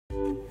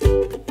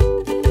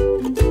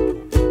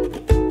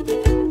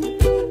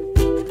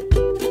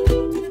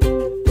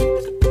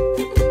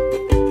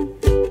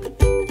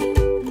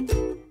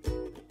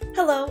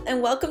Hello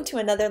and welcome to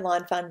another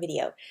lawnfawn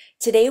video.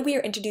 Today we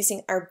are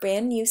introducing our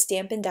brand new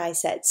stamp and die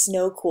set,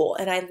 Snow Cool,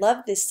 and I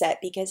love this set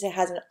because it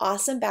has an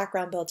awesome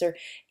background builder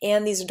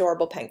and these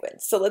adorable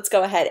penguins. So let's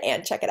go ahead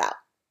and check it out.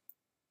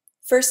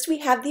 First we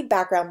have the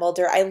background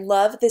builder. I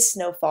love this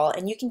snowfall,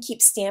 and you can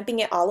keep stamping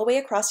it all the way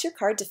across your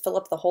card to fill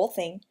up the whole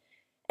thing.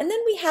 And then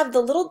we have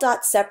the little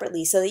dots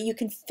separately so that you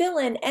can fill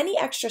in any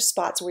extra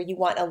spots where you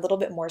want a little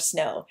bit more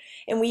snow.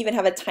 And we even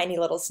have a tiny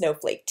little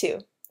snowflake too.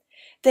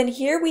 Then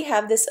here we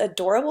have this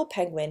adorable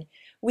penguin.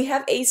 We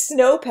have a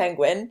snow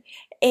penguin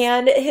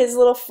and his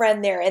little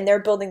friend there, and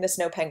they're building the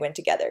snow penguin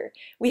together.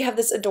 We have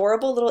this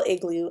adorable little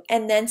igloo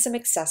and then some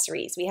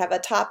accessories. We have a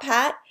top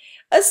hat,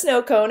 a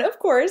snow cone, of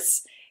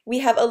course. We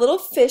have a little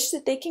fish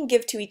that they can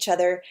give to each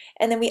other,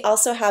 and then we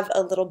also have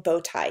a little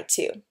bow tie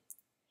too.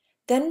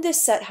 Then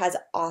this set has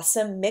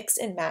awesome mix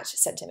and match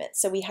sentiment.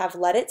 So we have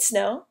Let It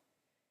Snow,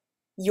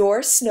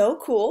 Your Snow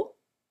Cool,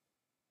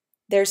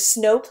 there's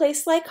Snow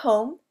Place Like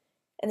Home,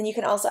 and then you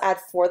can also add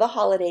For the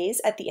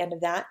Holidays at the end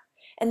of that.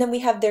 And then we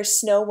have There's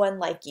Snow One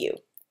Like You.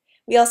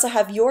 We also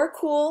have You're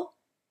Cool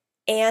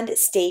and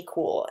Stay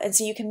Cool. And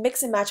so you can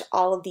mix and match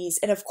all of these.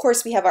 And of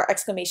course we have our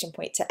exclamation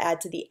point to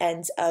add to the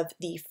ends of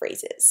the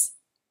phrases.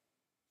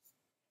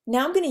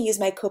 Now I'm going to use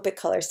my Copic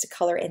colors to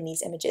color in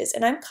these images,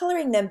 and I'm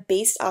coloring them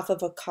based off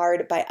of a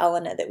card by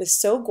Elena that was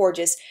so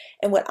gorgeous,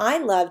 and what I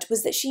loved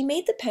was that she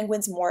made the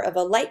penguins more of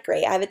a light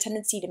gray. I have a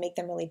tendency to make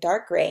them really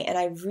dark gray, and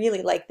I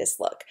really like this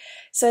look.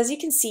 So as you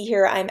can see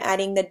here, I'm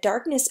adding the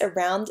darkness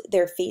around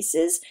their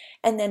faces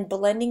and then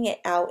blending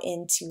it out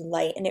into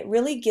light, and it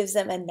really gives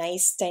them a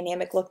nice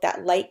dynamic look.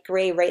 That light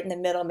gray right in the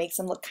middle makes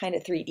them look kind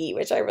of 3D,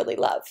 which I really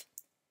love.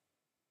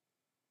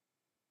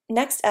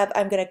 Next up,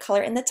 I'm going to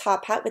color in the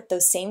top hat with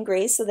those same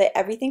grays so that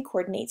everything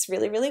coordinates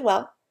really, really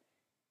well.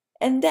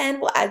 And then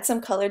we'll add some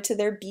color to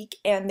their beak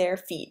and their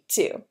feet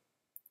too.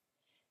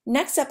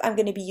 Next up, I'm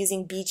going to be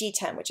using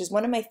BG10, which is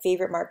one of my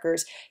favorite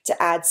markers,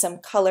 to add some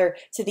color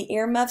to the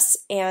earmuffs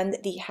and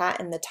the hat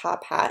and the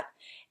top hat.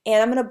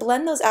 And I'm going to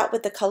blend those out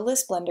with the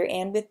colorless blender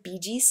and with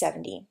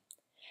BG70.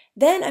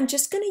 Then I'm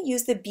just going to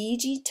use the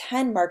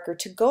BG10 marker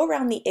to go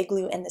around the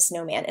igloo and the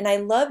snowman. And I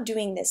love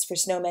doing this for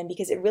snowmen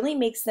because it really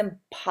makes them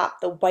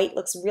pop. The white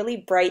looks really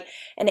bright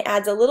and it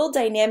adds a little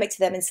dynamic to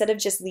them instead of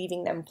just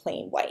leaving them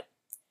plain white.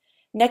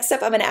 Next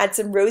up, I'm going to add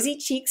some rosy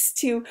cheeks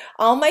to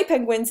all my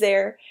penguins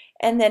there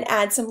and then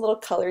add some little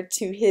color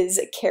to his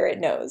carrot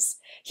nose.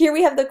 Here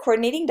we have the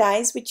coordinating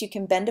dies, which you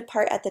can bend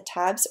apart at the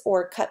tabs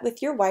or cut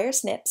with your wire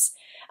snips.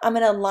 I'm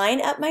going to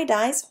line up my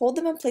dies, hold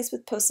them in place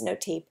with Post-it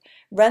note tape,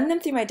 run them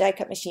through my die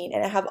cut machine,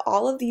 and I have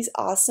all of these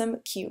awesome,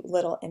 cute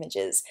little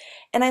images.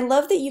 And I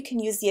love that you can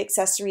use the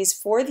accessories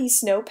for the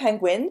snow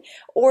penguin,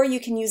 or you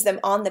can use them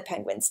on the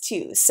penguins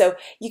too. So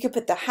you could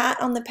put the hat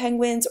on the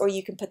penguins, or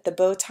you can put the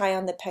bow tie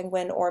on the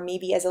penguin, or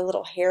maybe as a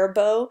little hair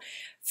bow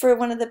for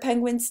one of the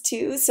penguins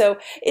too. So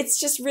it's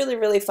just really,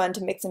 really fun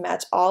to mix and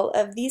match all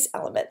of these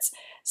elements.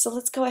 So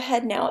let's go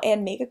ahead now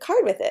and make a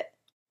card with it.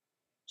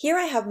 Here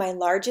I have my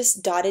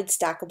largest dotted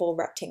stackable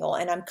rectangle,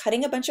 and I'm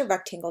cutting a bunch of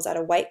rectangles out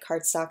of white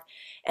cardstock,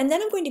 and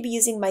then I'm going to be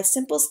using my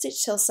simple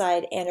stitched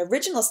hillside and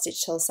original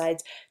stitched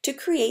hillsides to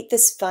create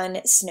this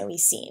fun snowy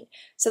scene.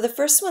 So the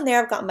first one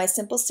there, I've got my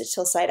simple stitched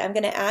hillside. I'm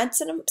going to add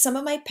some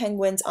of my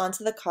penguins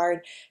onto the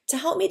card to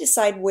help me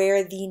decide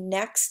where the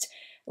next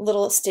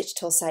little stitched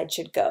hillside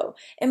should go.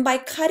 And by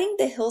cutting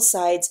the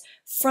hillsides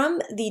from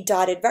the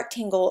dotted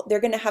rectangle,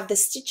 they're going to have the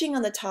stitching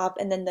on the top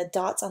and then the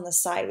dots on the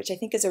side, which I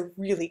think is a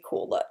really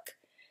cool look.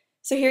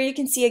 So here you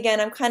can see again,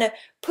 I'm kind of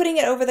putting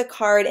it over the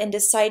card and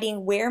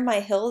deciding where my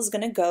hill is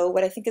going to go,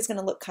 what I think is going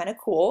to look kind of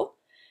cool.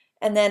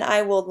 And then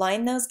I will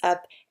line those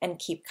up and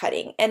keep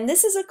cutting. And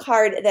this is a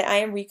card that I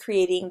am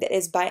recreating that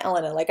is by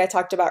Elena. Like I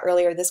talked about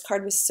earlier, this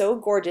card was so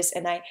gorgeous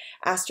and I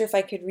asked her if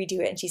I could redo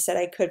it and she said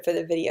I could for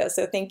the video.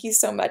 So thank you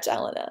so much,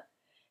 Elena.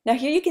 Now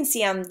here you can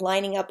see I'm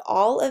lining up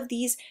all of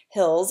these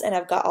hills and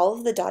I've got all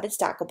of the dotted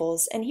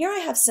stackables, and here I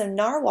have some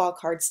narwhal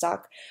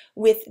cardstock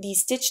with the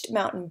stitched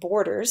mountain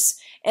borders,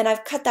 and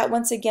I've cut that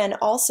once again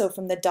also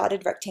from the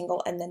dotted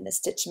rectangle and then the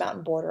stitched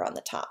mountain border on the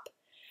top.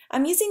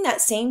 I'm using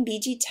that same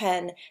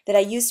BG10 that I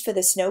used for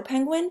the snow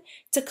penguin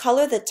to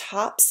color the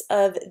tops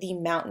of the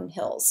mountain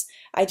hills.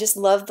 I just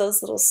love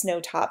those little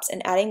snow tops,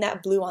 and adding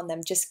that blue on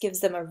them just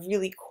gives them a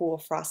really cool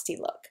frosty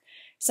look.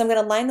 So I'm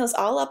going to line those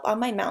all up on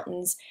my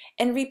mountains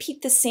and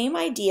repeat the same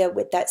idea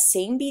with that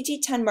same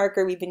BG10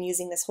 marker we've been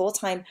using this whole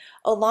time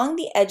along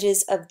the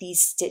edges of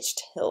these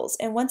stitched hills.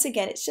 And once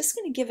again, it's just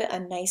going to give it a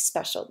nice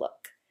special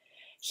look.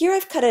 Here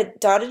I've cut a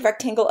dotted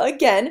rectangle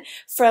again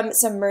from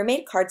some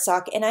mermaid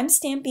cardstock, and I'm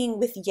stamping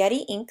with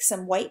Yeti ink,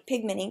 some white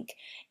pigment ink,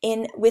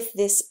 in with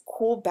this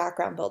cool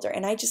background builder.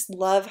 And I just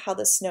love how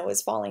the snow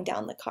is falling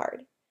down the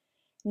card.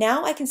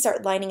 Now I can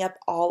start lining up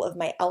all of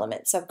my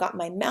elements. So I've got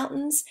my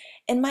mountains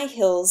and my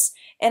hills,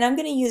 and I'm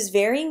going to use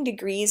varying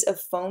degrees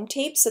of foam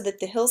tape so that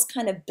the hills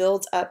kind of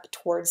build up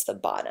towards the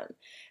bottom.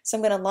 So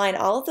I'm going to line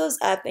all of those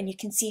up, and you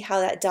can see how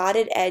that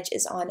dotted edge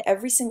is on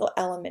every single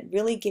element,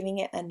 really giving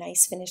it a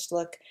nice finished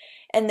look.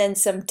 And then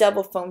some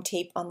double foam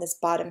tape on this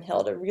bottom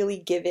hill to really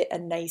give it a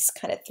nice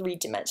kind of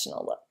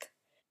three-dimensional look.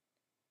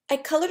 I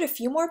colored a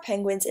few more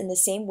penguins in the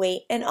same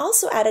way and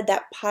also added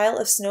that pile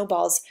of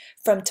snowballs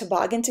from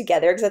Toboggan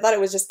Together because I thought it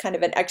was just kind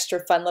of an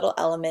extra fun little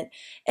element.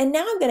 And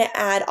now I'm going to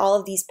add all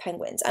of these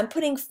penguins. I'm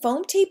putting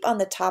foam tape on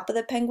the top of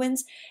the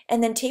penguins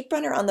and then tape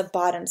runner on the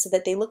bottom so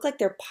that they look like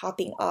they're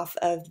popping off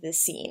of the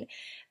scene.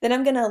 Then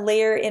I'm going to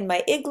layer in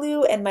my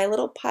igloo and my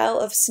little pile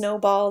of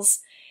snowballs.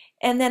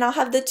 And then I'll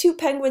have the two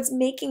penguins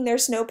making their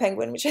snow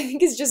penguin, which I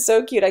think is just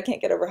so cute. I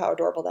can't get over how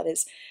adorable that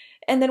is.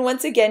 And then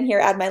once again here,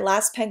 add my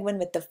last penguin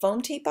with the foam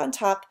tape on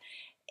top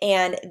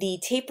and the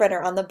tape runner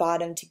on the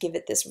bottom to give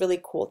it this really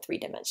cool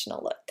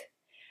three-dimensional look.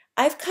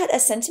 I've cut a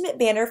sentiment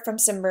banner from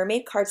some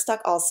mermaid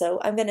cardstock also.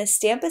 I'm going to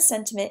stamp a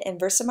sentiment in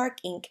Versamark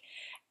ink,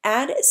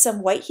 add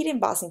some white heat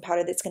embossing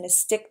powder that's going to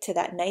stick to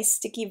that nice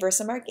sticky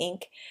Versamark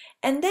ink,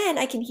 and then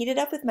I can heat it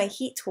up with my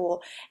heat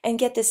tool and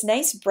get this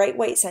nice bright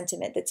white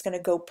sentiment that's going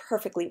to go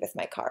perfectly with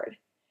my card.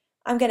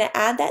 I'm going to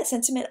add that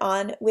sentiment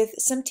on with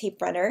some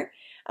tape runner.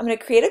 I'm going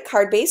to create a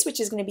card base, which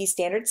is going to be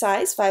standard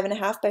size,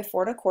 5.5 by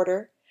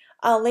 4.25.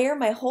 I'll layer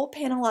my whole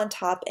panel on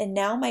top, and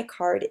now my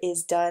card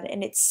is done,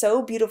 and it's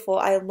so beautiful.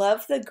 I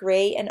love the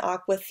gray and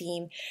aqua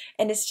theme,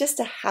 and it's just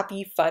a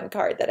happy, fun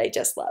card that I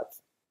just love.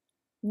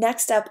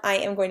 Next up, I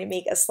am going to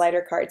make a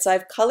slider card. So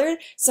I've colored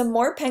some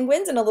more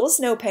penguins and a little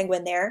snow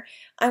penguin there.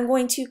 I'm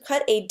going to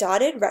cut a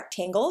dotted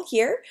rectangle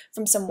here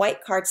from some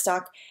white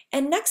cardstock.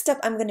 And next up,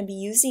 I'm going to be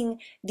using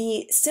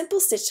the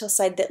simple stitch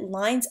hillside that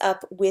lines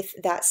up with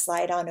that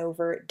slide on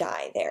over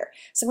die there.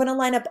 So I'm going to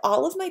line up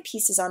all of my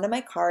pieces onto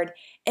my card.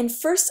 And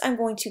first, I'm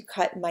going to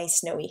cut my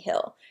snowy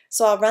hill.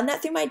 So I'll run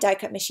that through my die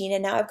cut machine,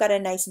 and now I've got a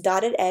nice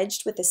dotted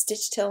edge with a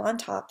stitched hill on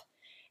top.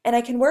 And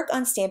I can work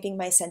on stamping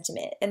my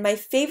sentiment. And my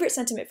favorite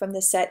sentiment from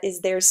this set is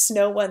 "There's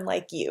snow one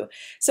like you."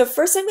 So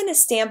first I'm going to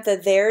stamp the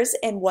 "There's"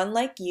 and "one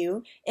like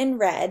you" in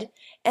red,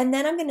 and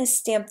then I'm going to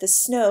stamp the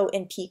snow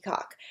in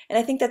peacock. And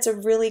I think that's a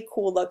really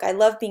cool look. I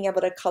love being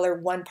able to color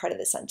one part of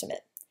the sentiment.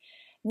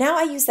 Now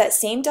I use that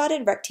same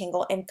dotted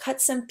rectangle and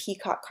cut some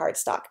peacock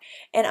cardstock.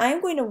 And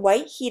I'm going to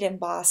white heat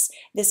emboss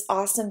this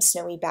awesome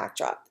snowy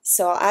backdrop.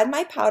 So I'll add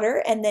my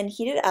powder and then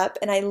heat it up,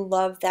 and I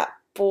love that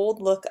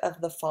bold look of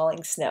the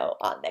falling snow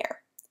on there.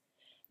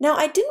 Now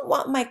I didn't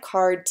want my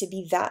card to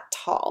be that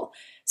tall,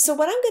 so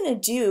what I'm going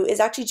to do is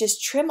actually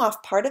just trim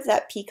off part of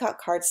that peacock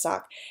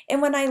cardstock,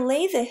 and when I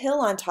lay the hill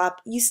on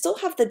top, you still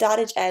have the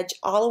dotted edge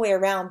all the way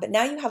around, but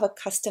now you have a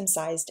custom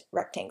sized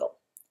rectangle.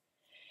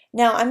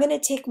 Now I'm going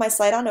to take my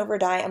slide on over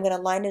die, I'm going to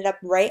line it up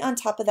right on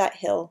top of that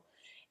hill,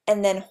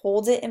 and then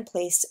hold it in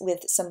place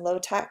with some low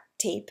tack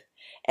tape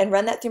and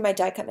run that through my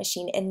die cut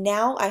machine, and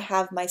now I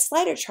have my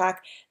slider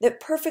track that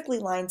perfectly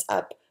lines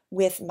up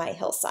with my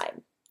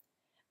hillside.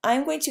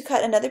 I'm going to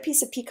cut another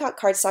piece of peacock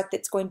cardstock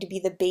that's going to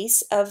be the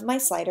base of my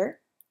slider.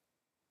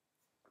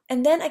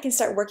 And then I can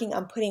start working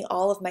on putting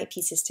all of my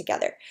pieces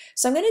together.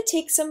 So I'm going to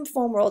take some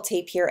foam roll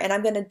tape here and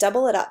I'm going to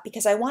double it up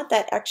because I want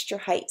that extra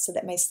height so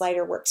that my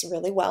slider works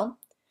really well.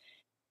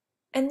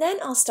 And then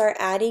I'll start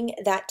adding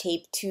that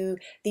tape to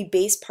the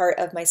base part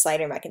of my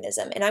slider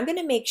mechanism. And I'm going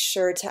to make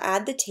sure to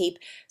add the tape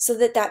so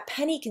that that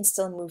penny can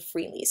still move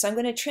freely. So I'm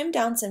going to trim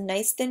down some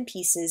nice thin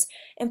pieces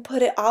and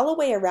put it all the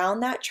way around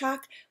that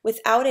track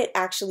without it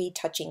actually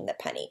touching the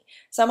penny.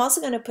 So I'm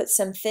also going to put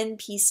some thin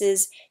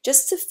pieces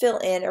just to fill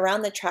in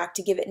around the track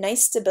to give it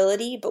nice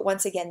stability, but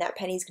once again, that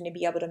penny is going to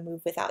be able to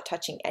move without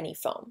touching any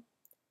foam.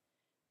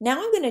 Now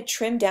I'm going to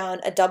trim down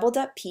a doubled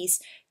up piece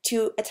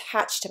to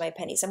attach to my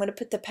penny. So I'm going to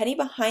put the penny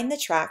behind the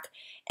track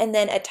and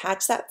then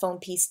attach that foam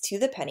piece to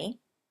the penny.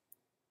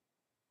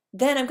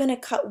 Then I'm going to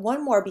cut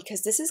one more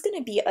because this is going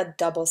to be a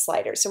double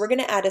slider. So we're going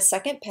to add a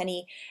second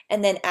penny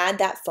and then add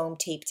that foam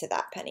tape to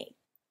that penny.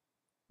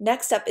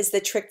 Next up is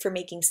the trick for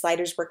making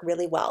sliders work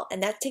really well,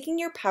 and that's taking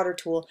your powder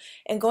tool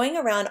and going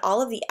around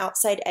all of the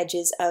outside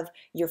edges of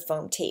your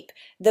foam tape.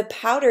 The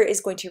powder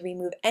is going to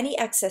remove any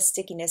excess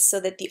stickiness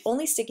so that the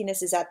only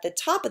stickiness is at the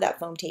top of that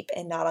foam tape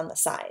and not on the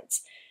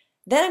sides.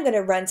 Then I'm going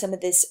to run some of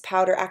this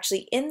powder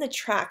actually in the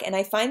track, and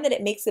I find that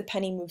it makes the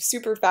penny move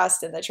super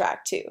fast in the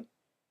track too.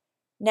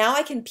 Now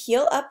I can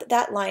peel up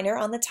that liner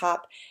on the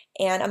top,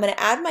 and I'm going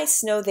to add my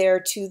snow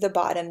there to the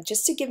bottom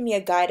just to give me a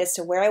guide as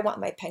to where I want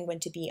my penguin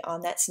to be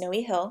on that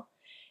snowy hill.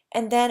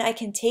 And then I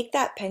can take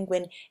that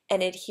penguin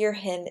and adhere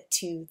him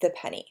to the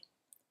penny.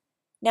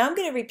 Now I'm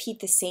going to repeat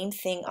the same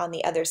thing on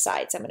the other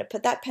side. So I'm going to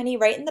put that penny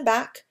right in the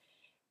back,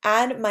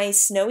 add my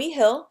snowy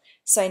hill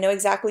so I know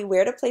exactly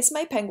where to place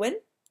my penguin,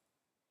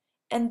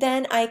 and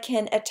then I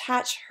can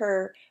attach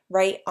her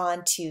right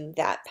onto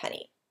that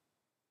penny.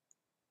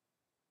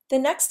 The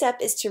next step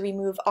is to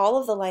remove all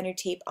of the liner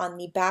tape on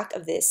the back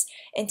of this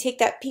and take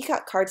that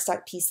peacock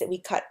cardstock piece that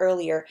we cut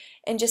earlier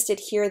and just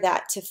adhere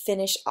that to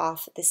finish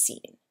off the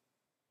scene.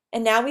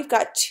 And now we've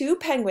got two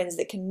penguins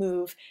that can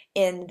move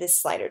in this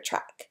slider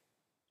track.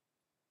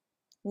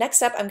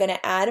 Next up, I'm going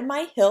to add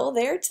my hill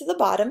there to the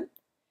bottom,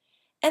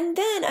 And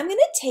then I'm going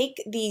to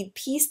take the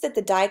piece that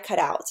the die cut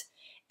out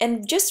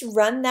and just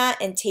run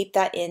that and tape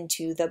that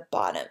into the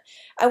bottom.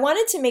 I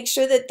wanted to make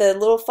sure that the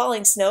little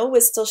falling snow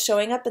was still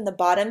showing up in the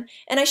bottom,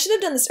 and I should have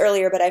done this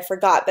earlier, but I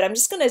forgot, but I'm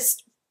just going to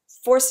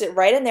force it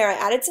right in there. I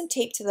added some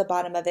tape to the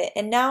bottom of it,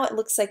 and now it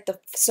looks like the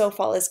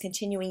snowfall is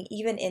continuing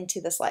even into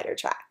the slider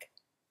track.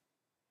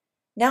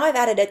 Now I've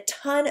added a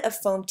ton of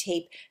foam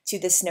tape to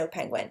the snow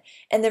penguin,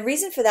 and the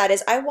reason for that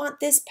is I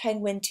want this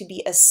penguin to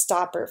be a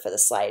stopper for the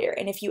slider,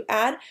 and if you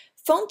add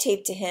foam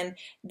tape to him,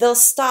 they'll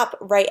stop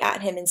right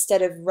at him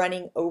instead of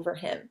running over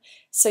him.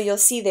 So you'll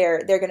see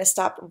they're going to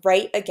stop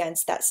right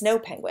against that snow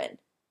penguin.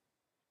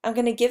 I'm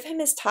going to give him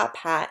his top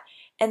hat,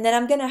 and then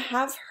I'm going to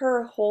have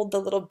her hold the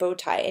little bow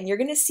tie, and you're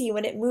going to see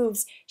when it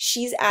moves,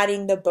 she's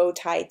adding the bow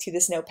tie to the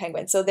snow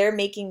penguin. So they're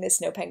making the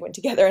snow penguin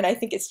together, and I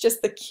think it's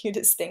just the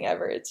cutest thing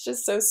ever. It's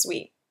just so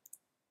sweet.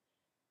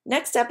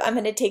 Next up, I'm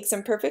going to take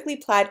some perfectly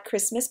plaid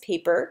Christmas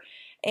paper,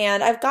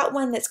 and I've got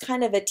one that's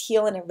kind of a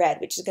teal and a red,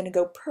 which is going to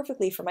go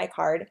perfectly for my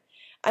card.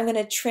 I'm going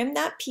to trim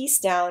that piece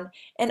down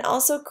and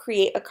also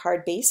create a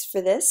card base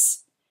for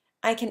this.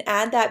 I can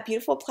add that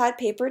beautiful plaid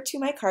paper to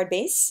my card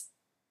base.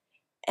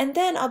 And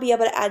then I'll be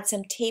able to add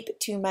some tape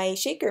to my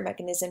shaker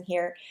mechanism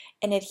here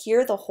and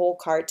adhere the whole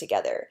card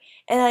together.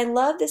 And I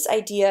love this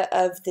idea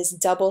of this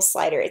double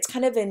slider. It's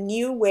kind of a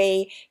new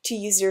way to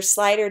use your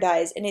slider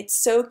dies, and it's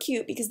so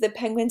cute because the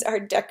penguins are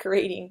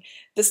decorating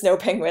the snow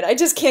penguin. I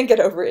just can't get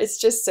over it. It's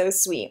just so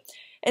sweet.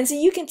 And so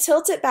you can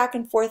tilt it back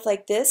and forth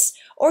like this,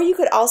 or you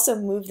could also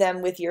move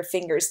them with your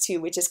fingers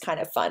too, which is kind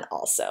of fun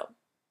also.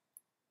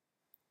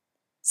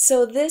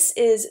 So this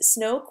is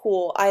Snow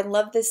Cool. I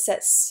love this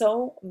set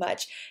so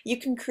much. You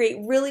can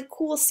create really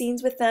cool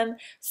scenes with them,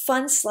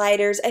 fun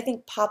sliders. I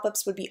think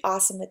pop-ups would be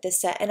awesome with this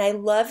set, and I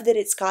love that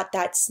it's got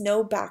that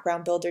snow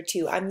background builder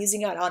too. I'm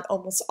using it on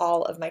almost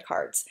all of my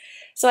cards.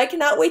 So I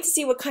cannot wait to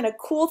see what kind of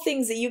cool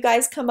things that you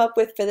guys come up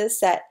with for this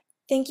set.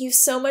 Thank you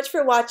so much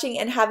for watching,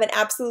 and have an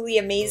absolutely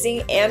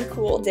amazing and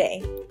cool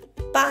day.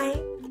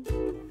 Bye!